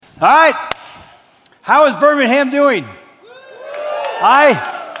All right. How is Birmingham doing?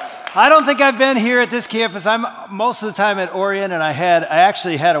 I don't think I've been here at this campus. I'm most of the time at Orion, and I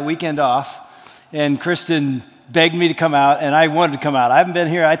actually had a weekend off, and Kristen begged me to come out, and I wanted to come out. I haven't been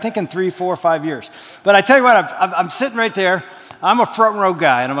here, I think, in 3, 4, 5 years. But I tell you what, I'm sitting right there. I'm a front row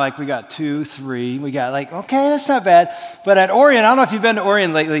guy, and I'm like, we got 2, 3. We got like, okay, that's not bad. But at Orion, I don't know if you've been to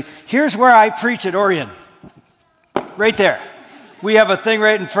Orion lately. Here's where I preach at Orion. Right there. We have a thing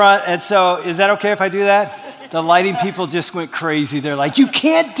right in front, and so is that okay if I do that? The lighting people just went crazy. They're like, you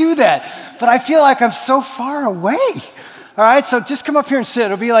can't do that. But I feel like I'm so far away. All right, so just come up here and sit.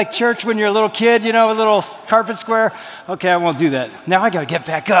 It'll be like church when you're a little kid, you know, a little carpet square. Okay, I won't do that. Now I got to get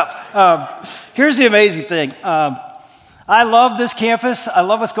back up. Here's the amazing thing. I love this campus. I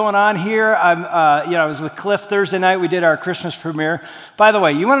love what's going on here. I was with Cliff Thursday night. We did our Christmas premiere. By the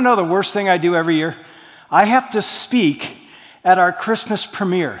way, you want to know the worst thing I do every year? I have to speak at our Christmas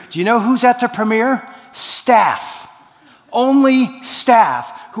premiere. Do you know who's at the premiere? Staff. Only staff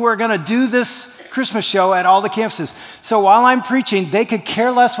who are going to do this Christmas show at all the campuses. So while I'm preaching, they could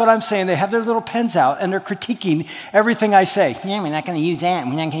care less what I'm saying. They have their little pens out, and they're critiquing everything I say. Yeah, we're not going to use that.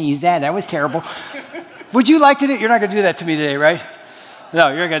 We're not going to use that. That was terrible. Would you like to do it? You're not going to do that to me today, right? No,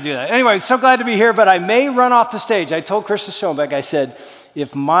 you're not going to do that. Anyway, so glad to be here, but I may run off the stage. I told Kristen Schoenbeck, I said,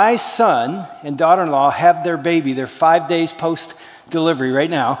 if my son and daughter-in-law have their baby, they're 5 days post-delivery right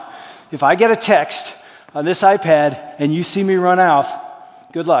now, if I get a text on this iPad and you see me run out,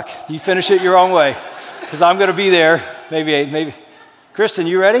 good luck. You finish it your own way, because I'm going to be there. Maybe. Kristen,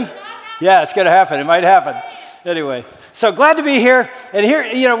 you ready? Yeah, it's going to happen. It might happen. Anyway, so glad to be here. And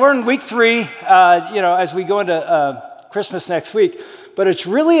here, we're in week 3, as we go into Christmas next week. But it's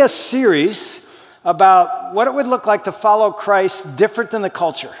really a series about what it would look like to follow Christ different than the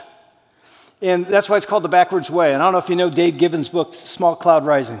culture. And that's why it's called The Backwards Way. And I don't know if you know Dave Gibbons' book, Small Cloud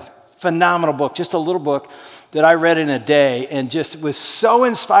Rising. Phenomenal book, just a little book that I read in a day, and just was so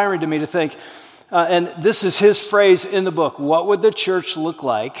inspiring to me to think, and this is his phrase in the book, what would the church look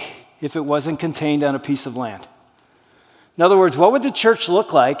like if it wasn't contained on a piece of land? In other words, what would the church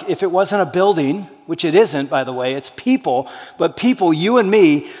look like if it wasn't a building, which it isn't, by the way, it's people, but people, you and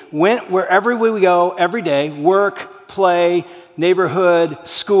me, went wherever we go every day, work, play, neighborhood,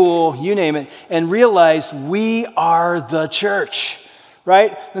 school, you name it, and realized we are the church,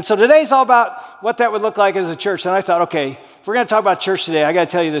 right? And so today's all about what that would look like as a church. And I thought, okay, if we're going to talk about church today, I got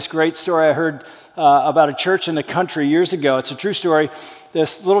to tell you this great story I heard about a church in the country years ago. It's a true story.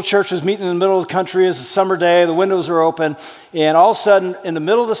 This little church was meeting in the middle of the country. It was a summer day. The windows were open. And all of a sudden, in the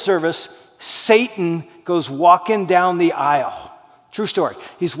middle of the service, Satan goes walking down the aisle. True story.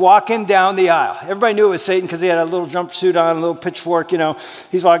 He's walking down the aisle. Everybody knew it was Satan because he had a little jumpsuit on, a little pitchfork,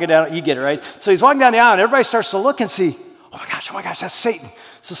 He's walking down. You get it, right? So he's walking down the aisle, and everybody starts to look and see, oh my gosh, that's Satan.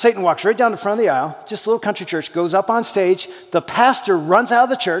 So Satan walks right down the front of the aisle, just a little country church, goes up on stage. The pastor runs out of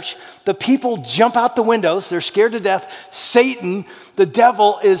the church. The people jump out the windows. They're scared to death. Satan, the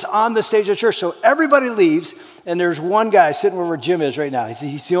devil, is on the stage of the church. So everybody leaves, and there's one guy sitting where Jim is right now.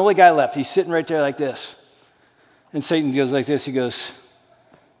 He's the only guy left. He's sitting right there like this. And Satan goes like this. He goes,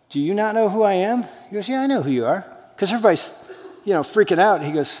 do you not know who I am? He goes, yeah, I know who you are. Because everybody's, freaking out.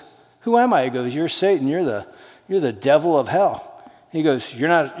 He goes, who am I? He goes, you're Satan. You're the devil of hell. He goes, you're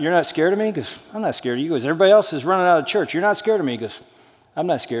not scared of me? He goes, I'm not scared of you. He goes, everybody else is running out of church. You're not scared of me. He goes, I'm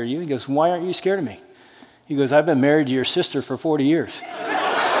not scared of you. He goes, why aren't you scared of me? He goes, I've been married to your sister for 40 years.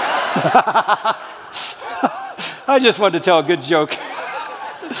 I just wanted to tell a good joke.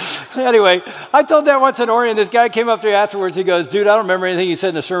 Anyway, I told that once at Orion. This guy came up to me afterwards. He goes, dude, I don't remember anything you said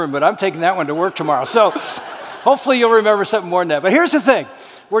in the sermon, but I'm taking that one to work tomorrow. So hopefully you'll remember something more than that. But here's the thing.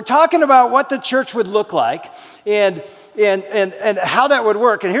 We're talking about what the church would look like and how that would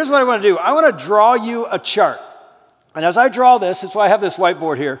work. And here's what I want to do. I want to draw you a chart. And as I draw this, that's why I have this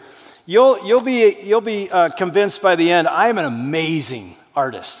whiteboard here. You'll be convinced by the end. I am an amazing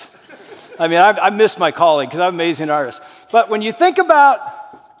artist. I mean, I missed my calling because I'm an amazing artist. But when you think about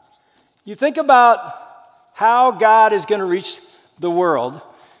how God is going to reach the world,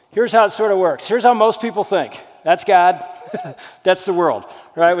 here's how it sort of works. Here's how most people think. That's God. That's the world,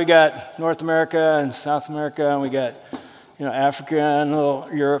 right? We got North America and South America, and we got, Africa and a little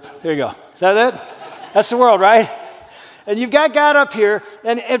Europe. There you go. Is that it? That's the world, right? And you've got God up here,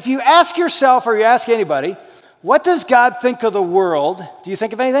 and if you ask yourself or you ask anybody, what does God think of the world? Do you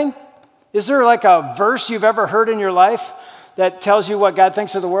think of anything? Is there like a verse you've ever heard in your life that tells you what God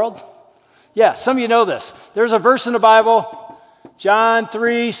thinks of the world? Yeah, some of you know this. There's a verse in the Bible, John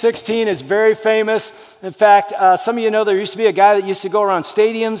 3:16 is very famous. In fact, some of you know there used to be a guy that used to go around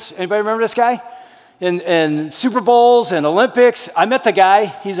stadiums. Anybody remember this guy? and Super Bowls and Olympics. I met the guy.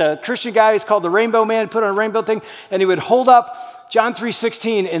 He's a Christian guy. He's called the Rainbow Man. Put on a rainbow thing, and he would hold up John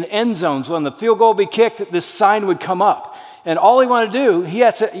 3:16 in end zones. When the field goal would be kicked, this sign would come up. And all he wanted to do, he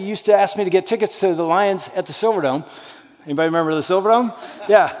used to ask me to get tickets to the Lions at the Silverdome. Anybody remember the Silverdome?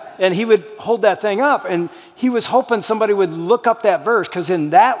 Yeah. And he would hold that thing up, and he was hoping somebody would look up that verse, because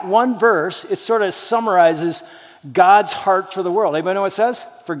in that one verse, it sort of summarizes God's heart for the world. Anybody know what it says?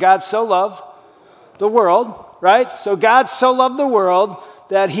 For God so loved the world, right? So God so loved the world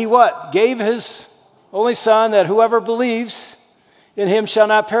that he what? Gave his only son, that whoever believes in him shall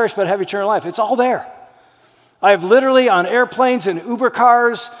not perish but have eternal life. It's all there. I have literally on airplanes and Uber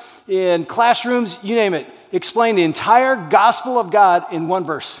cars, in classrooms, you name it, explained the entire gospel of God in one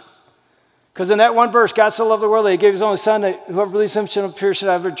verse. Because in that one verse, God so loved the world that he gave his only son, that whoever believes in him shall not perish but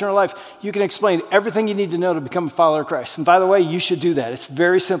have eternal life. You can explain everything you need to know to become a follower of Christ. And by the way, you should do that. It's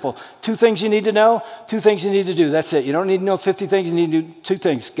very simple. 2 things you need to know, 2 things you need to do. That's it. You don't need to know 50 things. You need to do 2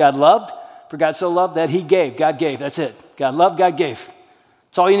 things. God loved, for God so loved that he gave. God gave. That's it. God loved, God gave.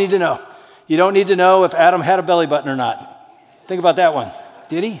 That's all you need to know. You don't need to know if Adam had a belly button or not. Think about that one.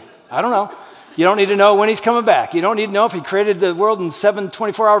 Did he? I don't know. You don't need to know when he's coming back. You don't need to know if he created the world in 7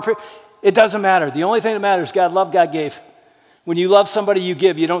 24-hour periods. It doesn't matter. The only thing that matters is God loved, God gave. When you love somebody, you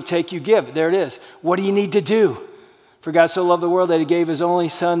give. You don't take, you give. There it is. What do you need to do? For God so loved the world that he gave his only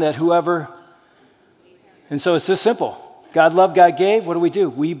son, that whoever... And so it's this simple. God loved, God gave. What do?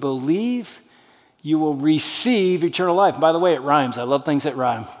 We believe, you will receive eternal life. And by the way, it rhymes. I love things that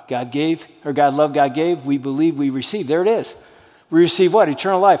rhyme. God gave, or God loved, God gave. We believe, we receive. There it is. We receive what?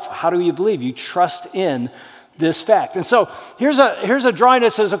 Eternal life. How do you believe? You trust in this fact. And so here's a drawing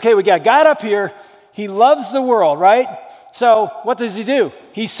that says, okay, we got God up here. He loves the world, right? So what does he do?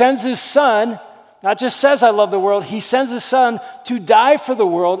 He sends his son, not just says I love the world, he sends his son to die for the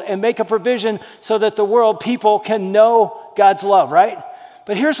world and make a provision so that the world, people can know God's love, right?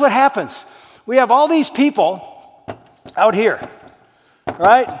 But here's what happens. We have all these people out here,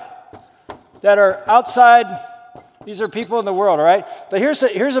 right, that are outside. These are people in the world, all right? But here's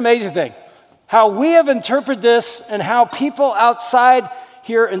the amazing thing. How we have interpreted this and how people outside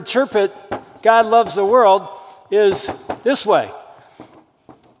here interpret God loves the world is this way.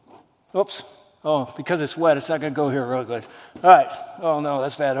 Oops. Oh, because it's wet, it's not going to go here real good. All right. Oh, no,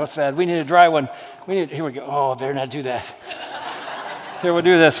 that's bad. That's bad. We need a dry one. Here we go. Oh, better not do that. Here, we'll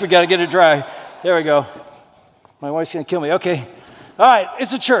do this. We got to get it dry. There we go. My wife's going to kill me. Okay. All right.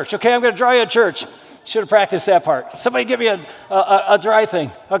 It's a church. Okay, I'm going to draw you a church. Should have practiced that part. Somebody give me a dry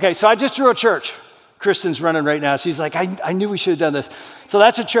thing. Okay, so I just drew a church. Kristen's running right now. She's like, I knew we should have done this. So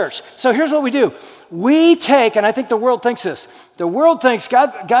that's a church. So here's what we do. We take, and I think the world thinks this. The world thinks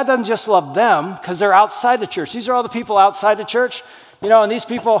God doesn't just love them because they're outside the church. These are all the people outside the church. You know, and these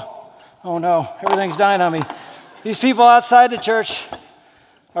people, oh no, everything's dying on me. These people outside the church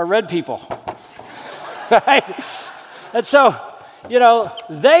are red people. Right? And so, you know,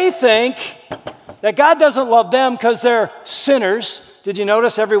 they think that God doesn't love them because they're sinners. Did you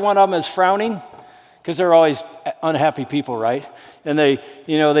notice every one of them is frowning? Because they're always unhappy people, right? And they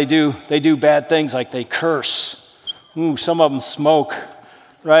do bad things, like they curse. Ooh, some of them smoke,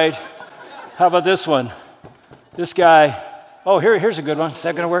 right? How about this one? This guy. Oh, here's a good one. Is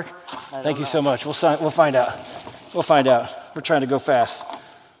that going to work? Thank you so much. We'll find out. We'll find out. We're trying to go fast.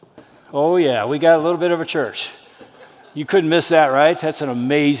 Oh yeah, we got a little bit of a church. You couldn't miss that, right? That's an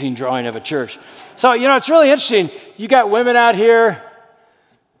amazing drawing of a church. So, you know, it's really interesting. You got women out here,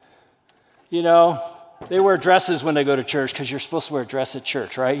 you know, they wear dresses when they go to church because you're supposed to wear a dress at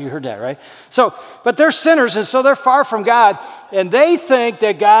church, right? You heard that, right? So, but they're sinners, and so they're far from God, and they think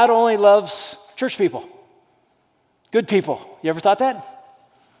that God only loves church people, good people. You ever thought that?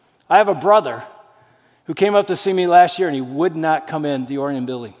 I have a brother who came up to see me last year, and he would not come in the Orion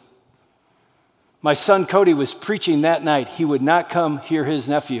building. My son Cody was preaching that night. He would not come hear his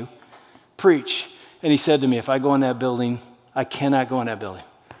nephew preach. And he said to me, if I go in that building, I cannot go in that building.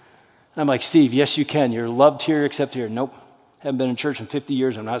 I'm like, Steve, yes, you can. You're loved here except here. Nope. Haven't been in church in 50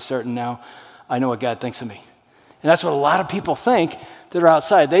 years. I'm not starting now. I know what God thinks of me. And that's what a lot of people think that are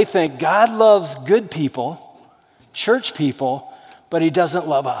outside. They think God loves good people, church people, but he doesn't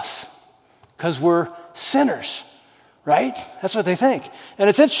love us because we're sinners, right? That's what they think. And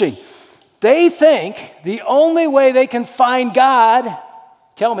it's interesting. They think the only way they can find God,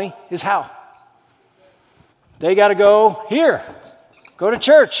 tell me, is how? They got to go here, go to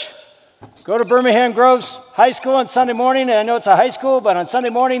church, go to Birmingham Groves High School on Sunday morning. And I know it's a high school, but on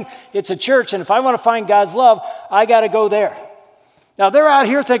Sunday morning, it's a church. And if I want to find God's love, I got to go there. Now, they're out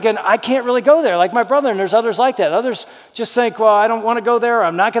here thinking, I can't really go there, like my brother, and there's others like that. Others just think, well, I don't want to go there, or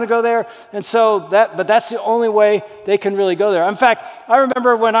I'm not going to go there. And so but that's the only way they can really go there. In fact, I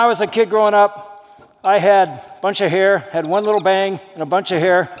remember when I was a kid growing up, I had a bunch of hair, had one little bang and a bunch of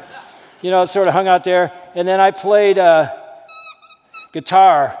hair. It sort of hung out there. And then I played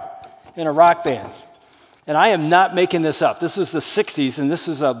guitar in a rock band. And I am not making this up. This was the 60s, and this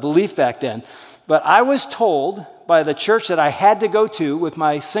was a belief back then. But I was told by the church that I had to go to with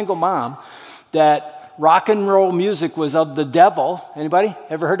my single mom that rock and roll music was of the devil. Anybody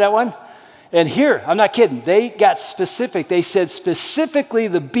ever heard that one? And here, I'm not kidding, they got specific. They said specifically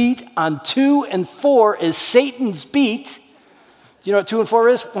the beat on 2 and 4 is Satan's beat. Do you know what 2 and 4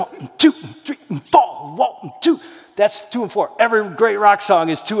 is? 1, 2, 3, 4, 1, 2. That's 2 and 4. Every great rock song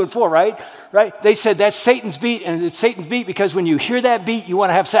is 2 and 4, right? Right? They said that's Satan's beat, and it's Satan's beat because when you hear that beat, you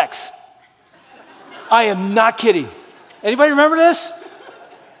want to have sex. I am not kidding. Anybody remember this?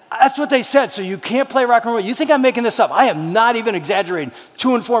 That's what they said. So you can't play rock and roll. You think I'm making this up? I am not even exaggerating.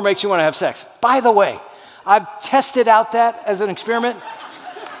 2 and 4 makes you want to have sex. By the way, I've tested out that as an experiment.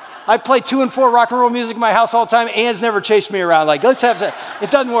 I play 2 and 4 rock and roll music in my house all the time. Anne's never chased me around like, let's have sex.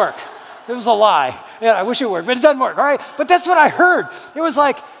 It doesn't work. It was a lie. Yeah, I wish it worked, but it doesn't work, all right? But that's what I heard. It was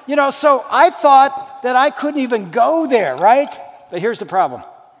like, so I thought that I couldn't even go there, right? But here's the problem.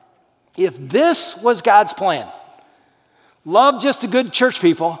 If this was God's plan, love just the good church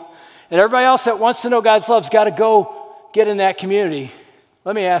people, and everybody else that wants to know God's love's got to go get in that community,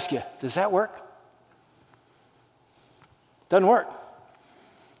 let me ask you, does that work? Doesn't work.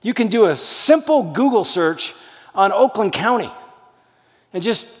 You can do a simple Google search on Oakland County and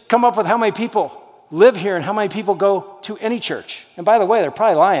just come up with how many people live here and how many people go to any church. And by the way, they're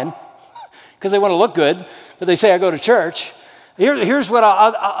probably lying because they want to look good, but they say I go to church. Here's what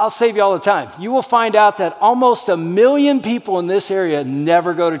I'll save you all the time. You will find out that almost 1 million people in this area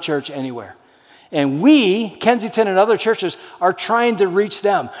never go to church anywhere. And we, Kensington and other churches, are trying to reach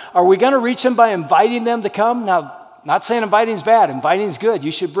them. Are we going to reach them by inviting them to come? Now, not saying inviting is bad. Inviting is good.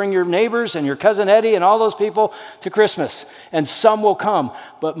 You should bring your neighbors and your cousin Eddie and all those people to Christmas. And some will come,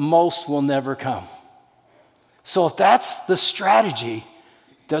 but most will never come. So if that's the strategy,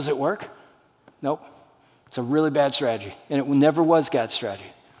 does it work? Nope. It's a really bad strategy, and it never was God's strategy.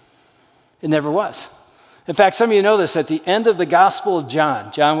 It never was. In fact, some of you know this. At the end of the Gospel of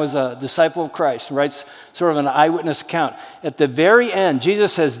John, John was a disciple of Christ, writes sort of an eyewitness account. At the very end,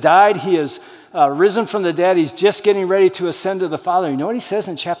 Jesus has died. He has risen from the dead. He's just getting ready to ascend to the Father. You know what he says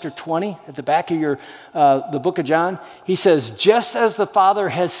in chapter 20 at the back of the book of John? He says, just as the Father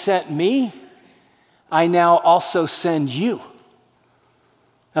has sent me, I now also send you.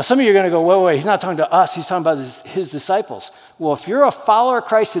 Now, some of you are going to go, wait, he's not talking to us. He's talking about his disciples. Well, if you're a follower of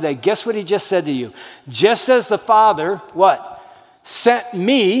Christ today, guess what he just said to you? Just as the Father, what? Sent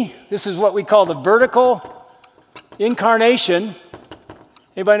me. This is what we call the vertical incarnation.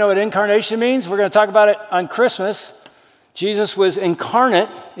 Anybody know what incarnation means? We're going to talk about it on Christmas. Jesus was incarnate.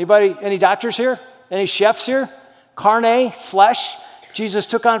 Anybody, any doctors here? Any chefs here? Carne, flesh. Jesus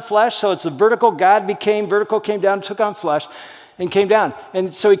took on flesh, so it's the vertical. God became vertical, came down, took on flesh. And came down.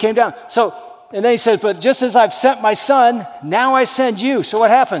 And so he came down. And then he says, but just as I've sent my son, now I send you. So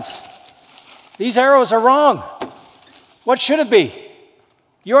what happens? These arrows are wrong. What should it be?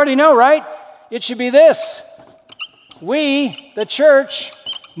 You already know, right? It should be this. We, the church,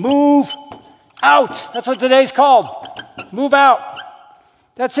 move out. That's what today's called. Move out.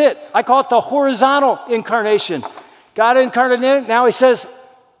 That's it. I call it the horizontal incarnation. God incarnated, now he says,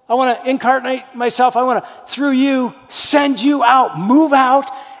 I want to incarnate myself. I want to, through you, send you out, move out,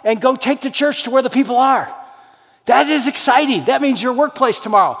 and go take the church to where the people are. That is exciting. That means your workplace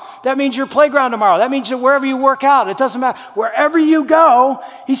tomorrow. That means your playground tomorrow. That means that wherever you work out, it doesn't matter. Wherever you go,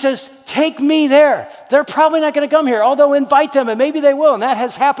 he says, take me there. They're probably not going to come here, although invite them, and maybe they will. And that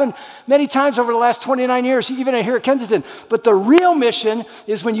has happened many times over the last 29 years, even here at Kensington. But the real mission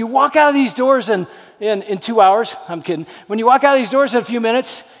is when you walk out of these doors in 2 hours, I'm kidding, when you walk out of these doors in a few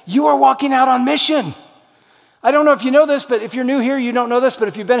minutes, you are walking out on mission. I don't know if you know this, but if you're new here, you don't know this, but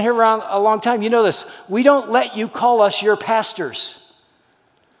if you've been here around a long time, you know this. We don't let you call us your pastors.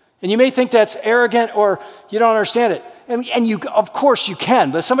 And you may think that's arrogant or you don't understand it. And you, of course you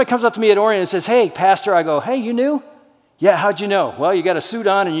can, but if somebody comes up to me at Orion and says, hey, pastor, I go, hey, you knew? Yeah, how'd you know? Well, you got a suit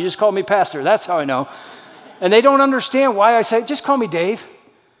on and you just called me pastor. That's how I know. And they don't understand why I say, just call me Dave.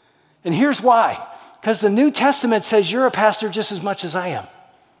 And here's why. Because the New Testament says you're a pastor just as much as I am.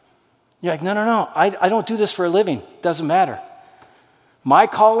 You're like, no, I don't do this for a living. Doesn't matter. My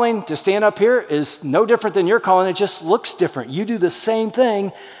calling to stand up here is no different than your calling. It just looks different. You do the same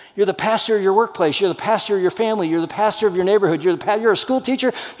thing. You're the pastor of your workplace. You're the pastor of your family. You're the pastor of your neighborhood. You're a school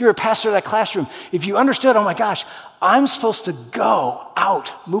teacher. You're a pastor of that classroom. If you understood, oh my gosh, I'm supposed to go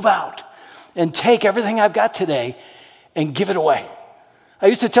out, move out, and take everything I've got today and give it away. I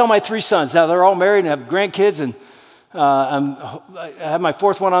used to tell my 3 sons, now they're all married and have grandkids, and I have my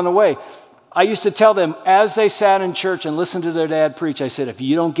 4th one on the way. I used to tell them as they sat in church and listened to their dad preach, I said, if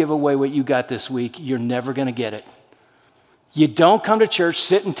you don't give away what you got this week, you're never going to get it. You don't come to church,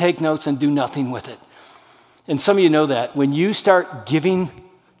 sit and take notes and do nothing with it. And some of you know that. When you start giving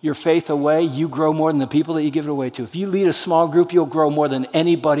your faith away, you grow more than the people that you give it away to. If you lead a small group, you'll grow more than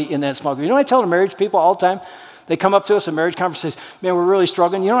anybody in that small group. You know what I tell the marriage people all the time? They come up to us at marriage conferences, man, we're really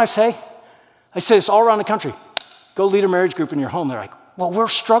struggling. You know what I say? I say this all around the country. Go lead a marriage group in your home. They're like, well, we're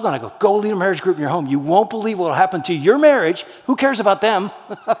struggling. I go, go lead a marriage group in your home. You won't believe what will happen to your marriage. Who cares about them?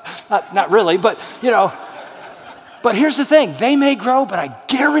 not really, but you know. But here's the thing. They may grow, but I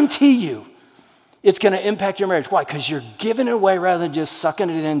guarantee you it's going to impact your marriage. Why? Because you're giving it away rather than just sucking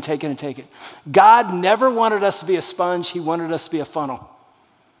it in, taking it. God never wanted us to be a sponge. He wanted us to be a funnel.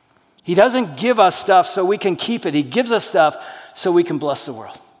 He doesn't give us stuff so we can keep it. He gives us stuff so we can bless the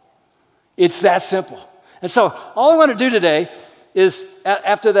world. It's that simple. And so all I want to do today is,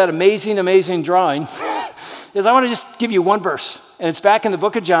 after that amazing drawing, is I want to just give you one verse. And it's back in the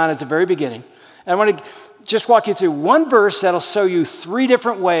book of John at the very beginning. And I want to just walk you through one verse that'll show you 3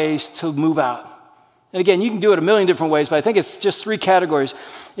 different ways to move out. And again, you can do it a million different ways, but I think it's just 3 categories.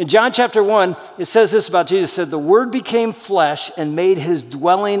 In John chapter 1, it says this about Jesus. It said, the Word became flesh and made his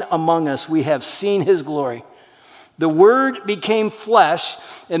dwelling among us. We have seen his glory. The Word became flesh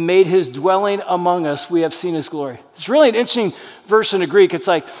and made his dwelling among us. We have seen his glory. It's really an interesting verse in the Greek. It's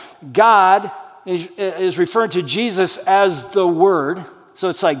like God is referring to Jesus as the Word. So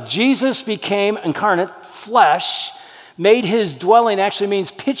it's like Jesus became incarnate, flesh, made his dwelling, actually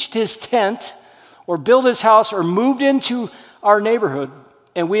means pitched his tent or built his house or moved into our neighborhood,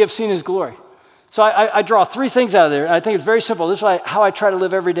 and we have seen his glory. So I draw 3 things out of there, and I think it's very simple. This is how I try to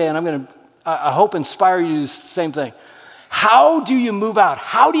live every day, and I'm going to, I hope, inspire you to do the same thing. How do you move out?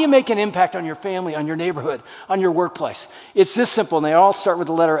 How do you make an impact on your family, on your neighborhood, on your workplace? It's this simple, and they all start with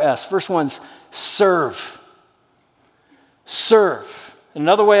the letter S. First one's serve. Serve.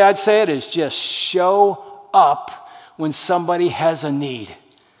 Another way I'd say it is just show up when somebody has a need.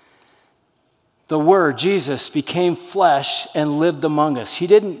 The Word, Jesus, became flesh and lived among us. He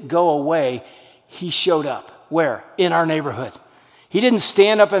didn't go away. He showed up. Where? In our neighborhood. He didn't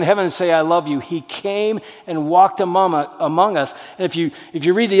stand up in heaven and say, I love you. He came and walked among us. And if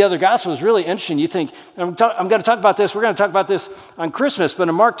you read the other Gospels, it's really interesting. You think, I'm going to talk about this. We're going to talk about this on Christmas. But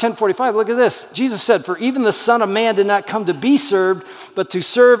in Mark 10:45, look at this. Jesus said, for even the Son of Man did not come to be served, but to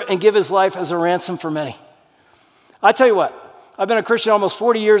serve and give his life as a ransom for many. I tell you what. I've been a Christian almost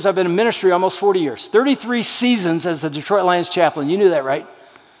 40 years. I've been in ministry almost 40 years. 33 seasons as the Detroit Lions chaplain. You knew that, right?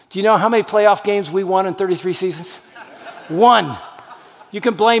 Do you know how many playoff games we won in 33 seasons? 1. You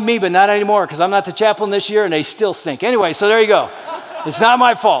can blame me, but not anymore, because I'm not the chaplain this year, and they still stink. Anyway, so there you go. It's not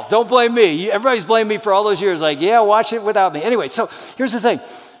my fault. Don't blame me. Everybody's blamed me for all those years. Like, yeah, watch it without me. Anyway, so here's the thing.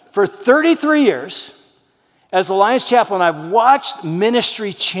 For 33 years, as the Lions chaplain, I've watched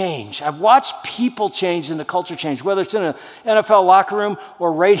ministry change. I've watched people change and the culture change, whether it's in an NFL locker room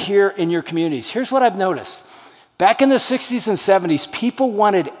or right here in your communities. Here's what I've noticed. Back in the 60s and 70s, people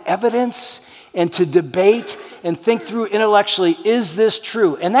wanted evidence and to debate and think through intellectually, is this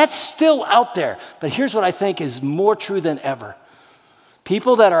true? And that's still out there. But here's what I think is more true than ever.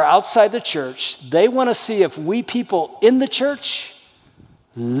 People that are outside the church, they want to see if we people in the church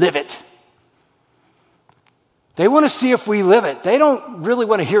live it. They want to see if we live it. They don't really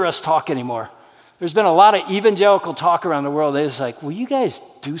want to hear us talk anymore. There's been a lot of evangelical talk around the world. They're just like, will you guys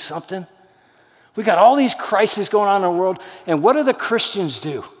do something? We got all these crises going on in the world, and what do the Christians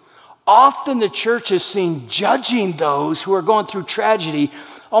do? Often the church is seen judging those who are going through tragedy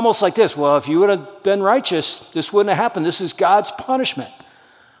almost like this. Well, if you would have been righteous, this wouldn't have happened. This is God's punishment.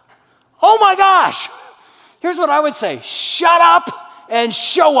 Oh my gosh! Here's what I would say. Shut up and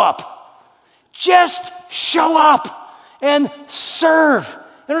show up. Just show up and serve.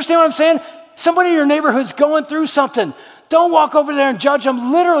 You understand what I'm saying? Somebody in your neighborhood's going through something. Don't walk over there and judge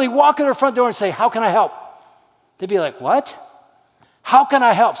them. Literally walk to their front door and say, how can I help? They'd be like, what? How can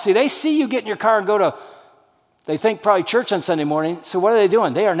I help? See, they see you get in your car and go to, they think probably church on Sunday morning. So what are they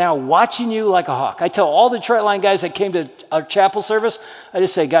doing? They are now watching you like a hawk. I tell all the Detroit Line guys that came to our chapel service, I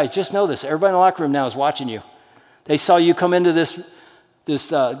just say, guys, just know this. Everybody in the locker room now is watching you. They saw you come into this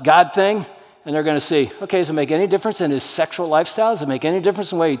God thing, and they're going to see, okay, does it make any difference in his sexual lifestyle? Does it make any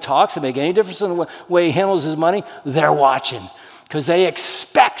difference in the way he talks? Does it make any difference in the way he handles his money? They're watching because they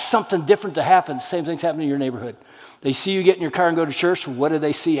expect something different to happen. The same thing's happening in your neighborhood. They see you get in your car and go to church. What do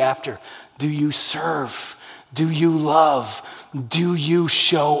they see after? Do you serve? Do you love? Do you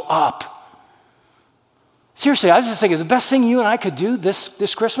show up? Seriously, I was just thinking, the best thing you and I could do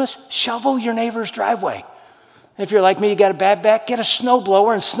this Christmas, shovel your neighbor's driveway. If you're like me, you got a bad back, get a snow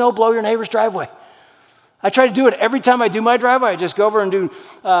blower and snow blow your neighbor's driveway. I try to do it every time I do my driveway. I just go over and do,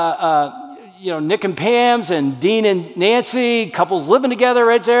 Nick and Pam's and Dean and Nancy, couples living together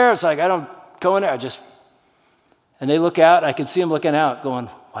right there. It's like, I don't go in there. And they look out. I can see them looking out going,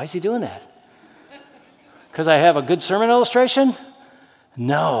 why is he doing that? Because I have a good sermon illustration?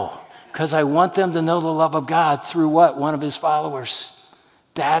 No. Because I want them to know the love of God through what? One of his followers.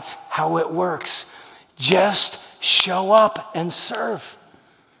 That's how it works. Just show up and serve.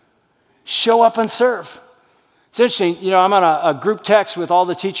 Show up and serve. It's interesting, I'm on a group text with all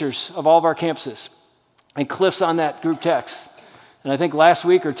the teachers of all of our campuses. And Cliff's on that group text. And I think last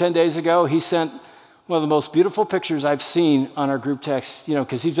week or 10 days ago, he sent one of the most beautiful pictures I've seen on our group text,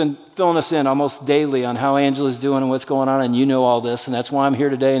 because he's been filling us in almost daily on how Angela's doing and what's going on, and you know all this, and that's why I'm here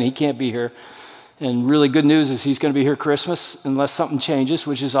today, and he can't be here. And really good news is he's going to be here Christmas unless something changes,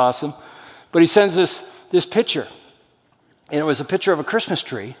 which is awesome. But he sends us this picture, and it was a picture of a Christmas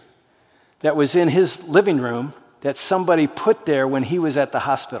tree that was in his living room that somebody put there when he was at the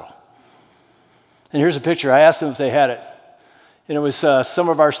hospital. And here's a picture. I asked them if they had it. And it was some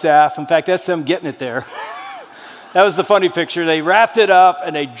of our staff. In fact, that's them getting it there. That was the funny picture. They wrapped it up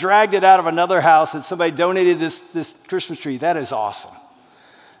and they dragged it out of another house and somebody donated this Christmas tree. That is awesome.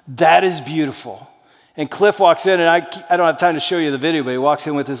 That is beautiful. And Cliff walks in, and I don't have time to show you the video, but he walks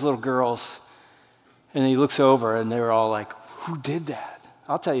in with his little girls. And he looks over and they're all like, who did that?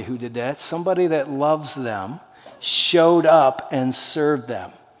 I'll tell you who did that. Somebody that loves them showed up and served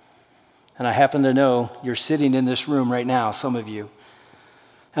them. And I happen to know you're sitting in this room right now, some of you.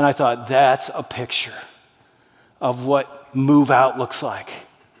 And I thought, that's a picture of what move out looks like.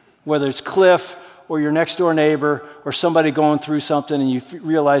 Whether it's Cliff or your next door neighbor or somebody going through something and you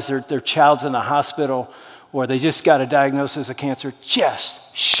realize their child's in the hospital or they just got a diagnosis of cancer, just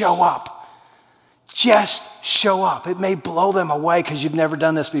show up. Just show up. It may blow them away because you've never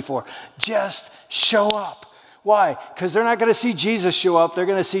done this before. Just show up. Why? Because they're not going to see Jesus show up. They're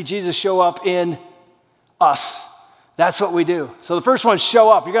going to see Jesus show up in us. That's what we do. So the first one, show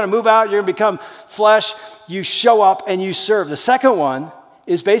up. You're going to move out. You're going to become flesh. You show up and you serve. The second one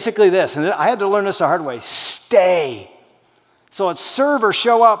is basically this, and I had to learn this the hard way. Stay. So it's serve or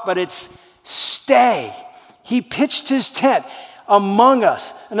show up, but it's stay. He pitched his tent among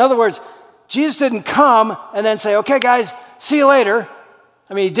us. In other words, Jesus didn't come and then say, okay, guys, see you later.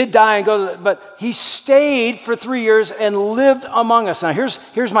 I mean, he did die and go, but he stayed for 3 years and lived among us. Now,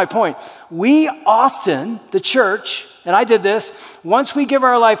 here's my point. We often, the church, and I did this, once we give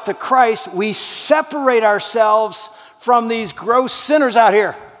our life to Christ, we separate ourselves from these gross sinners out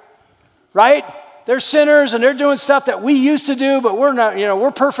here, right? They're sinners and they're doing stuff that we used to do, but we're not,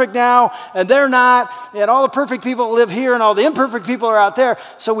 we're perfect now and they're not. And all the perfect people live here and all the imperfect people are out there.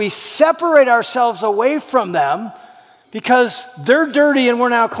 So we separate ourselves away from them because they're dirty and we're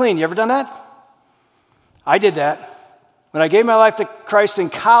now clean. You ever done that? I did that. When I gave my life to Christ in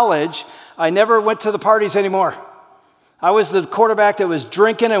college, I never went to the parties anymore. I was the quarterback that was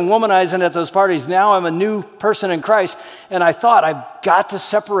drinking and womanizing at those parties. Now I'm a new person in Christ, and I thought I've got to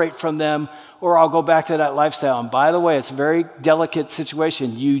separate from them or I'll go back to that lifestyle. And by the way, it's a very delicate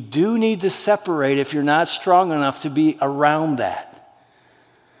situation. You do need to separate if you're not strong enough to be around that,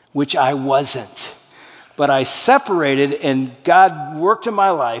 which I wasn't. But I separated, and God worked in my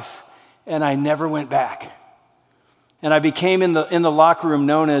life, and I never went back. And I became in the locker room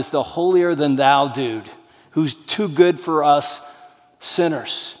known as the holier-than-thou dude, who's too good for us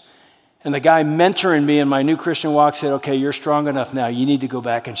sinners. And the guy mentoring me in my new Christian walk said, okay, you're strong enough now. You need to go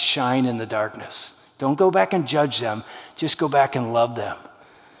back and shine in the darkness. Don't go back and judge them. Just go back and love them.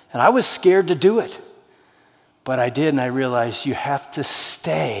 And I was scared to do it. But I did, and I realized you have to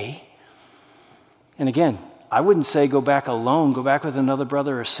stay. And again, I wouldn't say go back alone. Go back with another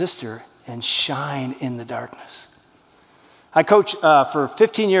brother or sister and shine in the darkness. I coach, for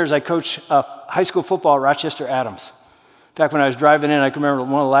 15 years, I coached high school football at Rochester Adams. In fact, when I was driving in, I can remember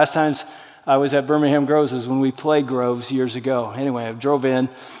one of the last times I was at Birmingham Groves was when we played Groves years ago. Anyway, I drove in,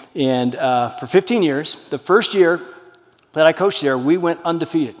 and for 15 years, the first year that I coached there, we went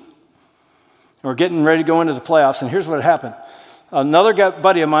undefeated. And we're getting ready to go into the playoffs, and here's what happened. Another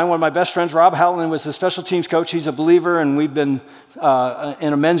buddy of mine, one of my best friends, Rob Houghton, was the special teams coach. He's a believer, and we've been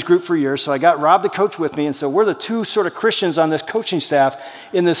in a men's group for years. So I got Rob to coach with me, and so we're the two sort of Christians on this coaching staff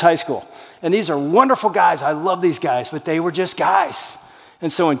in this high school. And these are wonderful guys. I love these guys, but they were just guys.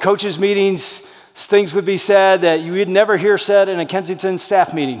 And so in coaches' meetings, things would be said that you would never hear said in a Kensington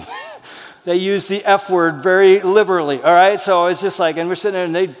staff meeting. They used the F word very liberally, all right? So it's just like, and we're sitting there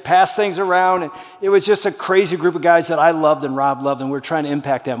and they'd pass things around. And it was just a crazy group of guys that I loved and Rob loved, and we're trying to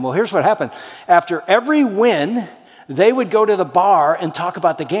impact them. Well, here's what happened. After every win, they would go to the bar and talk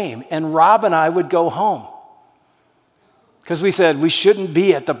about the game, and Rob and I would go home. Because we said we shouldn't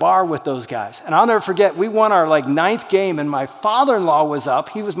be at the bar with those guys. And I'll never forget, we won our ninth game, and my father-in-law was up.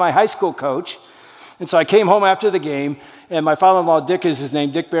 He was my high school coach. And so I came home after the game, and my father-in-law, Dick is his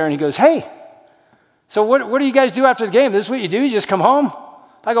name, Dick Barron, he goes, hey, so what do you guys do after the game? This is what you do? You just come home?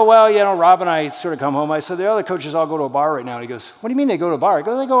 I go, well, Rob and I sort of come home. I said, the other coaches all go to a bar right now. And he goes, what do you mean they go to a bar? I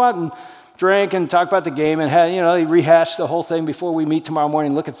go, they go out and drink and talk about the game and they rehash the whole thing before we meet tomorrow morning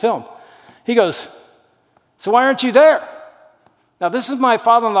and look at film. He goes, so why aren't you there? Now, this is my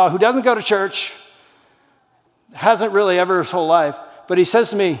father-in-law who doesn't go to church, hasn't really ever his whole life, but he says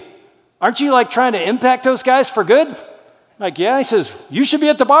to me, aren't you trying to impact those guys for good? I'm like, yeah. He says, you should be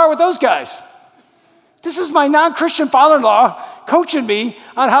at the bar with those guys. This is my non-Christian father-in-law coaching me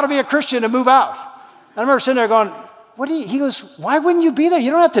on how to be a Christian and move out. I remember sitting there going, he goes, why wouldn't you be there?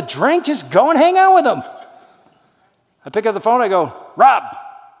 You don't have to drink, just go and hang out with them. I pick up the phone, I go, Rob,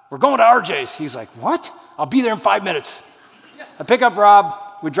 we're going to RJ's. He's like, what? I'll be there in 5 minutes. I pick up Rob,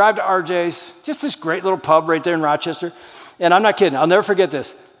 we drive to RJ's, just this great little pub right there in Rochester. And I'm not kidding, I'll never forget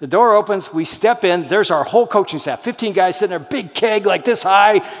this. The door opens, we step in, there's our whole coaching staff, 15 guys sitting there, big keg like this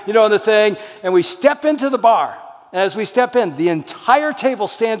high, on the thing, and we step into the bar. And as we step in, the entire table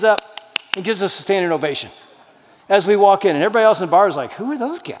stands up and gives us a standing ovation as we walk in. And everybody else in the bar is like, who are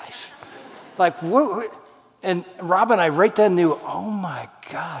those guys? What? And Rob and I right then knew, oh my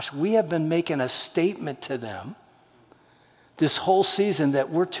gosh, we have been making a statement to them this whole season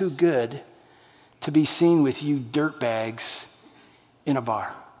that we're too good to be seen with you dirtbags in a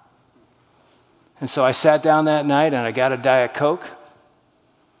bar. And so I sat down that night and I got a Diet Coke.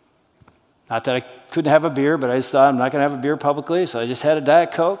 Not that I couldn't have a beer, but I just thought I'm not going to have a beer publicly, so I just had a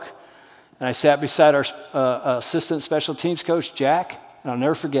Diet Coke. And I sat beside our assistant special teams coach, Jack, and I'll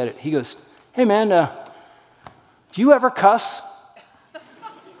never forget it. He goes, hey man, do you ever cuss?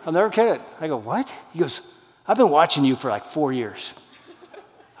 I'll never forget it. I go, what? He goes, I've been watching you for 4 years.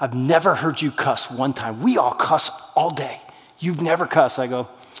 I've never heard you cuss one time. We all cuss all day. You've never cussed. I go,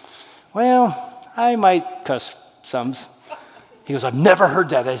 well, I might cuss some. He goes, I've never heard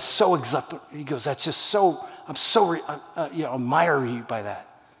that. That's so exemplary. He goes, that's just so, I'm so, admire you by that.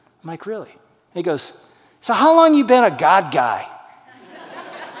 I'm like, really? He goes, so how long you been a God guy?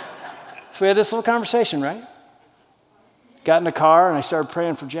 So we had this little conversation, right? Got in the car and I started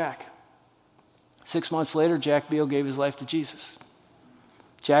praying for Jack. 6 months later, Jack Beal gave his life to Jesus.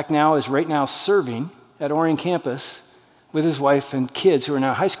 Jack is right now serving at Orion campus with his wife and kids who are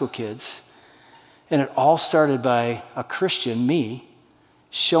now high school kids. And it all started by a Christian, me,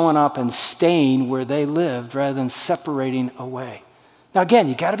 showing up and staying where they lived rather than separating away. Now again,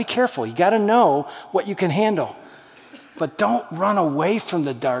 you got to be careful. You got to know what you can handle. But don't run away from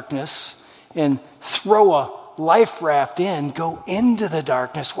the darkness and throw a life raft in, go into the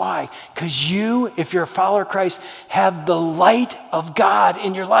darkness. Why? Because you, if you're a follower of Christ, have the light of God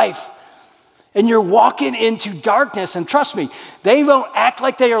in your life. And you're walking into darkness, and trust me, they won't act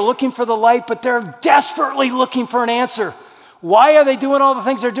like they are looking for the light, but they're desperately looking for an answer. Why are they doing all the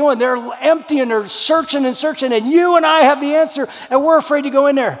things they're doing? They're empty and they're searching, and you and I have the answer, and we're afraid to go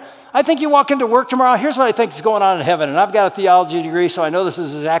in there. I think you walk into work tomorrow, here's what I think is going on in heaven, and I've got a theology degree, so I know this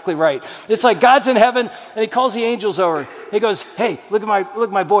is exactly right. It's like God's in heaven, and he calls the angels over. He goes, hey, look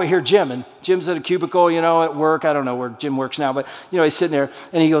at my boy here, Jim. And Jim's at a cubicle, at work. I don't know where Jim works now, but, he's sitting there,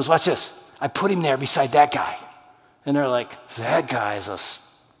 and he goes, watch this. I put him there beside that guy. And they're like, that guy is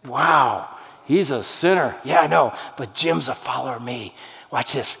wow, he's a sinner. Yeah, I know, but Jim's a follower of me.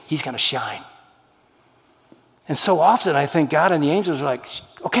 Watch this, he's going to shine. And so often I think God and the angels are like,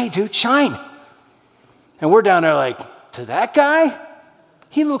 okay, dude, shine. And we're down there like, to that guy?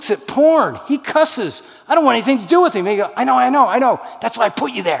 He looks at porn. He cusses. I don't want anything to do with him. And he goes, I know. That's why I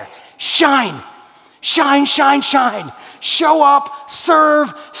put you there. Shine. Shine, shine, shine. Show up,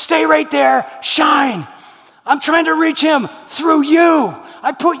 serve, stay right there, shine. I'm trying to reach him through you.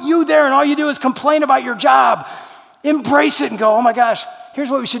 I put you there, and all you do is complain about your job. Embrace it and go, oh my gosh,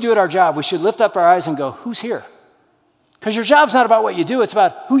 here's what we should do at our job. We should lift up our eyes and go, who's here? Because your job's not about what you do, it's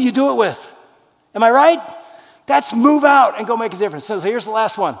about who you do it with. Am I right? That's move out and go make a difference. So here's the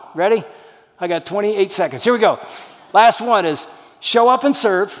last one. Ready? I got 28 seconds. Here we go. Last one is show up and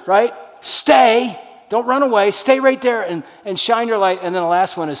serve, right? Stay. Don't run away. Stay right there and shine your light. And then the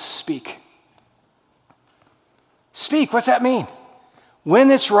last one is speak. Speak. What's that mean?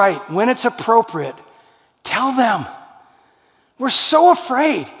 when it's right, when it's appropriate, tell them. We're so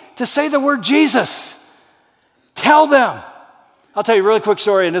afraid to say the word Jesus. Tell them. I'll tell you a really quick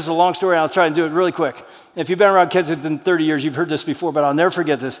story, and this is a long story, and I'll try and do it really quick. If you've been around Kensington 30 years, you've heard this before, but I'll never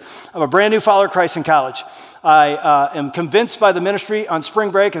forget this. I'm a brand new follower of Christ in college. I am convinced by the ministry on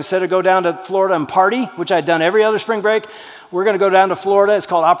spring break, instead of go down to Florida and party, which I'd done every other spring break, we're going to go down to Florida. It's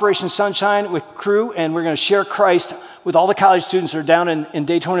called Operation Sunshine with Crew, and we're going to share Christ with all the college students that are down in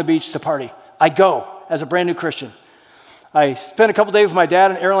Daytona Beach to party. I go as a brand new Christian. I spent a couple days with my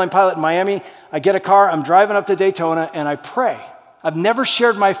dad, an airline pilot in Miami. I get a car, I'm driving up to Daytona, and I pray. I've never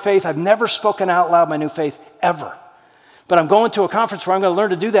shared my faith. I've never spoken out loud my new faith, ever. But I'm going to a conference where I'm going to learn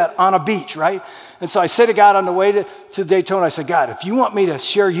to do that on a beach, right? And so I say to God on the way to Daytona, I said, God, if you want me to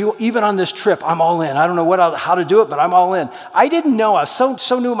share you, even on this trip, I'm all in. I don't know how to do it, but I'm all in. I didn't know. I was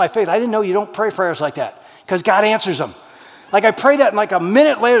so new in my faith. I didn't know you don't pray prayers like that because God answers them. Like I prayed that, and like a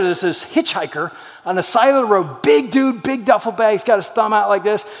minute later, there's this hitchhiker on the side of the road, big dude, big duffel bag. He's got his thumb out like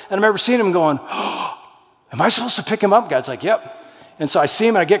this. And I remember seeing him going, oh, am I supposed to pick him up? God's like, yep. And so I see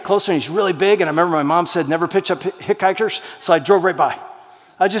him, and I get closer, and he's really big. And I remember my mom said, never pitch up hitchhikers. So I drove right by.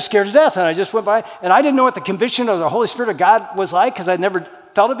 I was just scared to death, and I just went by. And I didn't know what the conviction of the Holy Spirit of God was like because I'd never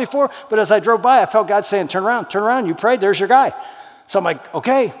felt it before. But as I drove by, I felt God saying, turn around. You prayed, there's your guy. So I'm like,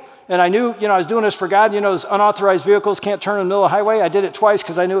 okay. And I knew, I was doing this for God. Those unauthorized vehicles can't turn in the middle of the highway. I did it twice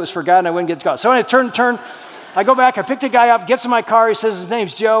because I knew it was for God and I wouldn't get to go. So when I turn, I go back, I pick the guy up, gets in my car. He says his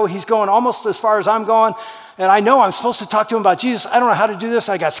name's Joe. He's going almost as far as I'm going. And I know I'm supposed to talk to him about Jesus. I don't know how to do this.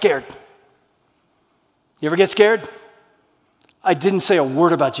 I got scared. You ever get scared? I didn't say a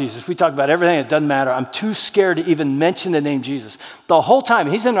word about Jesus. We talked about everything. It doesn't matter. I'm too scared to even mention the name Jesus. The whole time,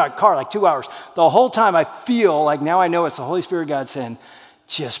 he's in our car like 2 hours. The whole time I feel like now I know it's the Holy Spirit of God saying,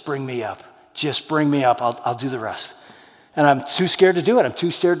 just bring me up. Just bring me up. I'll do the rest. And I'm too scared to do it. I'm too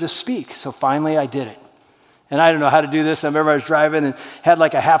scared to speak. So finally I did it. And I don't know how to do this. I remember I was driving and had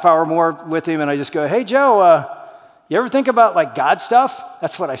like a half hour more with him. And I just go, hey, Joe, you ever think about like God stuff?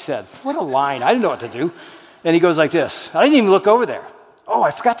 That's what I said. What a line. I didn't know what to do. And he goes like this. I didn't even look over there. Oh,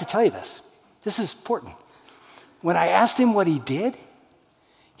 I forgot to tell you this. This is important. When I asked him what he did,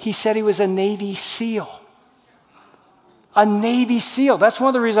 he said he was a Navy SEAL. A Navy SEAL. That's one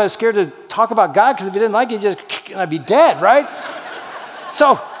of the reasons I was scared to talk about God, because if he didn't like it, I'd be dead, right?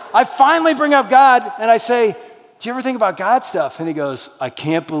 So I finally bring up God, and I say, do you ever think about God stuff? And he goes, I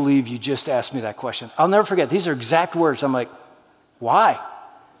can't believe you just asked me that question. I'll never forget. These are exact words. I'm like, why?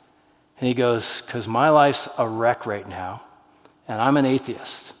 And he goes, because my life's a wreck right now, and I'm an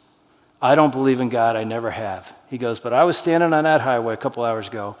atheist. I don't believe in God. I never have. He goes, but I was standing on that highway a couple hours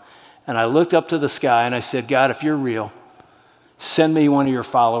ago, and I looked up to the sky, and I said, God, if you're real, send me one of your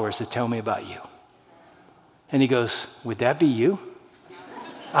followers to tell me about you. And he goes, would that be you?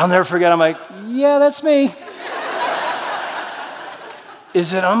 I'll never forget. I'm like, yeah, that's me.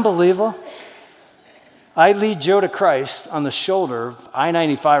 Is it unbelievable? I lead Joe to Christ on the shoulder of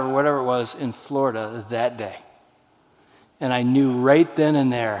I-95 or whatever it was in Florida that day. And I knew right then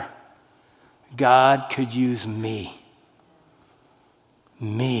and there, God could use me.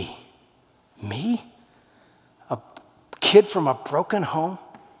 Me? A kid from a broken home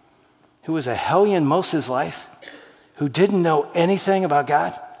who was a hellion most of his life, who didn't know anything about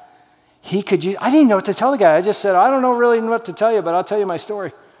God. He could use, I didn't know what to tell the guy. I just said, I don't know really what to tell you, but I'll tell you my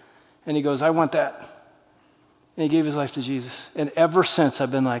story. And he goes, I want that. And he gave his life to Jesus. And ever since,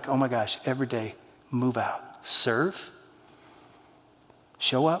 I've been like, oh my gosh, every day, move out. Serve.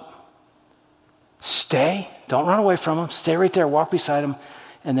 Show up. Stay. Don't run away from him. Stay right there. Walk beside him.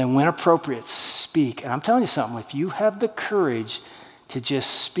 And then when appropriate, speak. And I'm telling you something. If you have the courage to just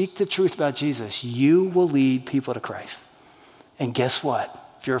speak the truth about Jesus, you will lead people to Christ. And guess what?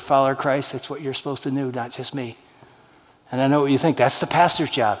 If you're a follower of Christ, that's what you're supposed to do, not just me. And I know what you think. That's the pastor's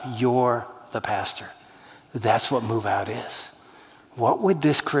job. You're the pastor. That's what Move Out is. What would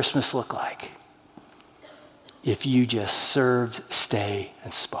this Christmas look like if you just served, stayed,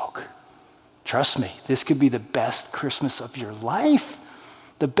 and spoke? Trust me, this could be the best Christmas of your life,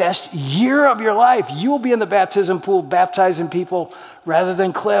 the best year of your life. You will be in the baptism pool baptizing people rather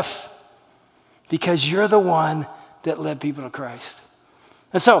than Cliff, because you're the one that led people to Christ.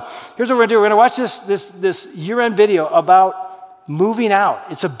 And so here's what we're going to do. We're going to watch this year-end video about moving out.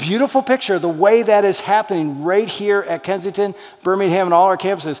 It's a beautiful picture of the way that is happening right here at Kensington, Birmingham, and all our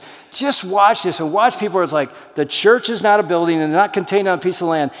campuses. Just watch this and watch people where it's like the church is not a building and not contained on a piece of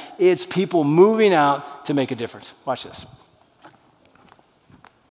land. It's people moving out to make a difference. Watch this.